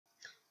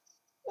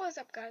What's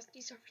up, guys?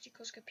 These are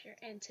Scope here,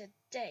 and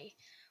today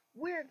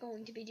we're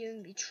going to be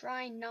doing the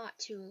Try Not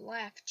to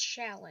Laugh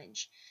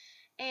challenge.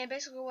 And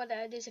basically what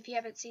that is, if you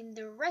haven't seen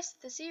the rest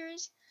of the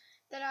series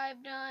that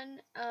I've done,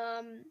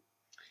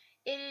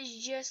 it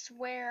is just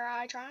where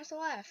I try not to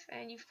laugh,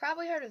 and you've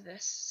probably heard of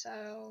this.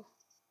 So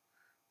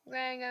we're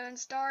gonna go and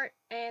start,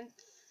 and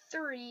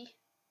 3,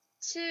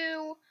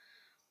 2,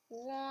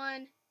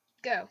 1,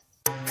 go.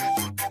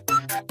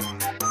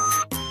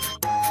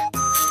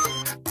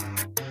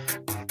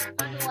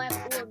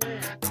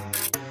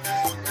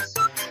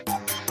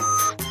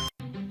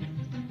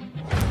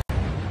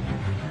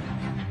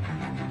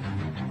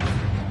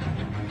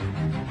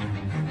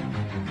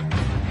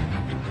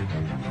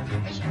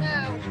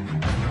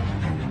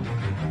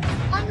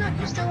 I'm not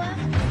used to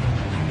laughing.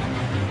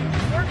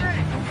 We're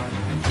great.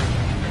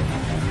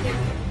 Here it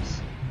goes.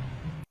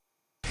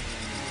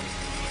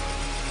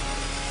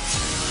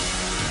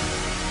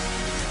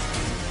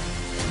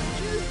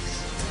 Juice.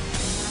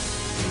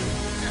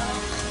 No.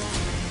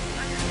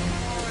 I'm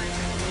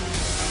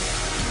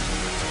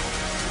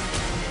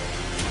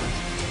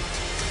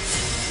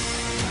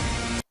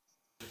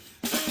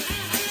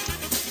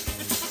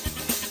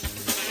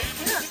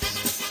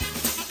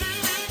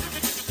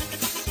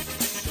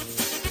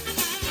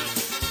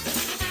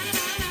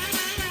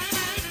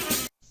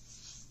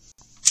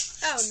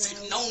Oh, no.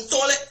 Sitting on the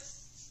toilet.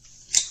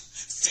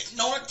 Sitting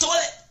on the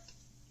toilet.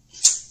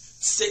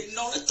 Sitting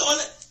on the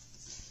toilet.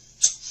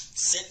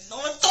 Sitting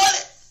on the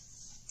toilet.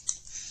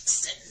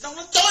 Sitting on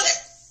the toilet.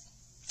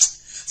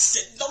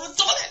 Sitting on the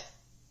toilet.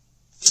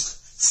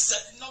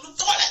 Sitting on the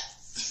toilet.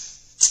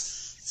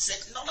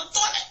 Sitting on the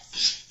toilet.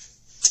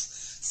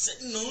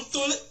 Sitting on the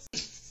toilet.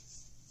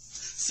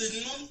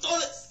 Sitting on the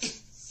toilet.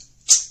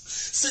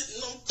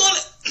 Sitting on the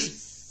toilet.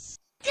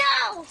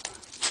 Go!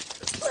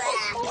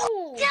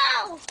 Oh.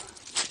 Go!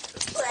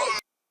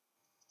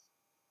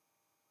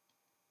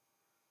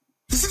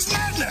 This is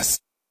madness!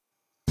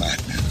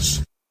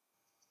 Madness.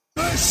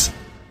 This is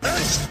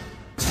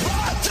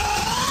Sparta!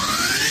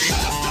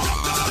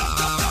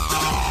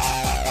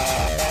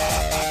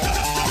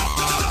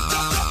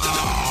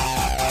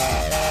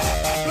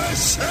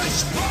 This is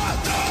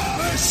Sparta!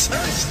 This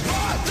is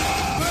Sparta!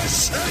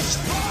 This is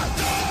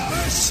Sparta!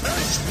 This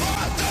is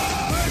Sparta!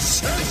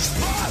 This is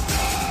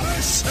Sparta!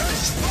 This is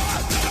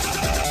Sparta!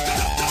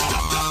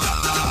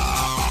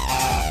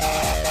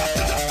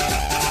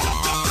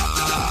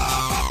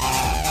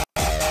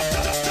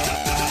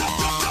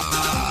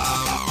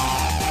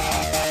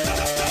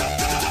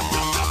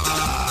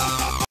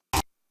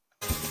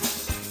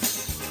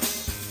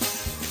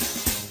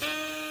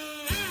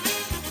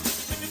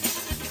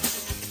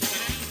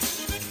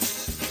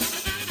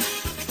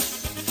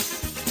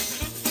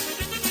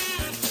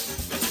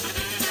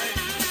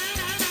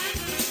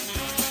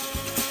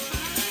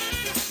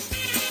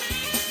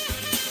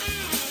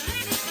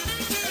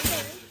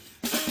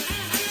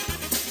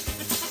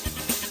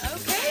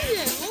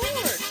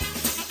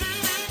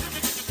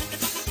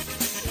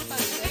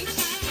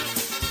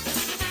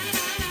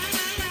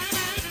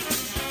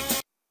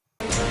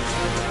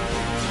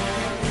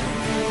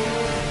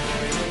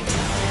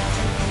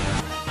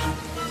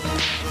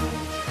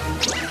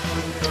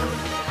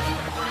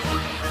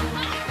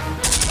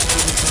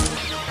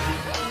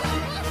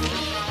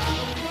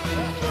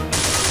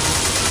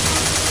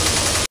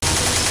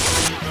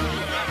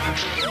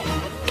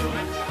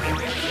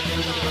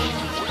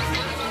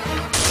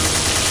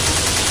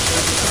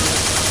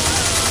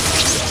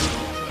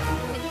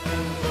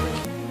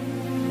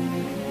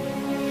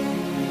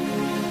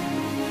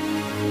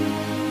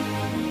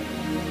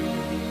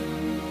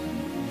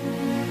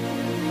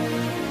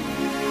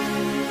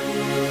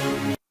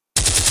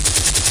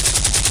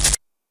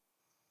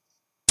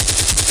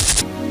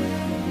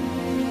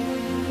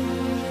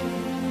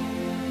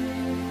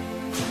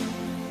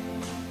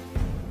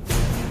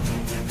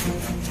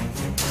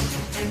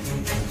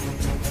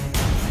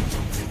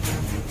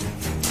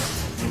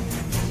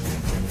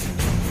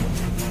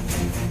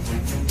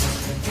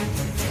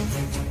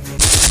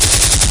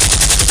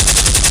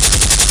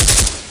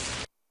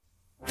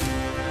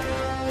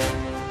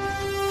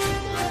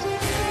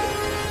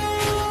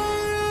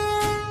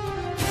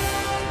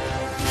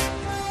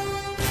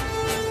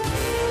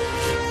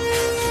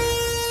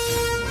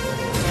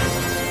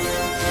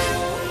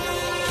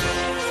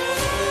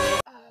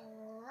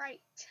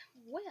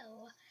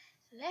 Well,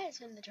 that has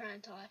been the Try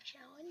Not to Laugh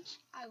challenge.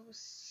 I will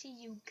see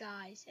you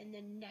guys in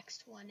the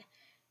next one.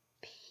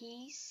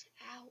 Peace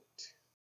out.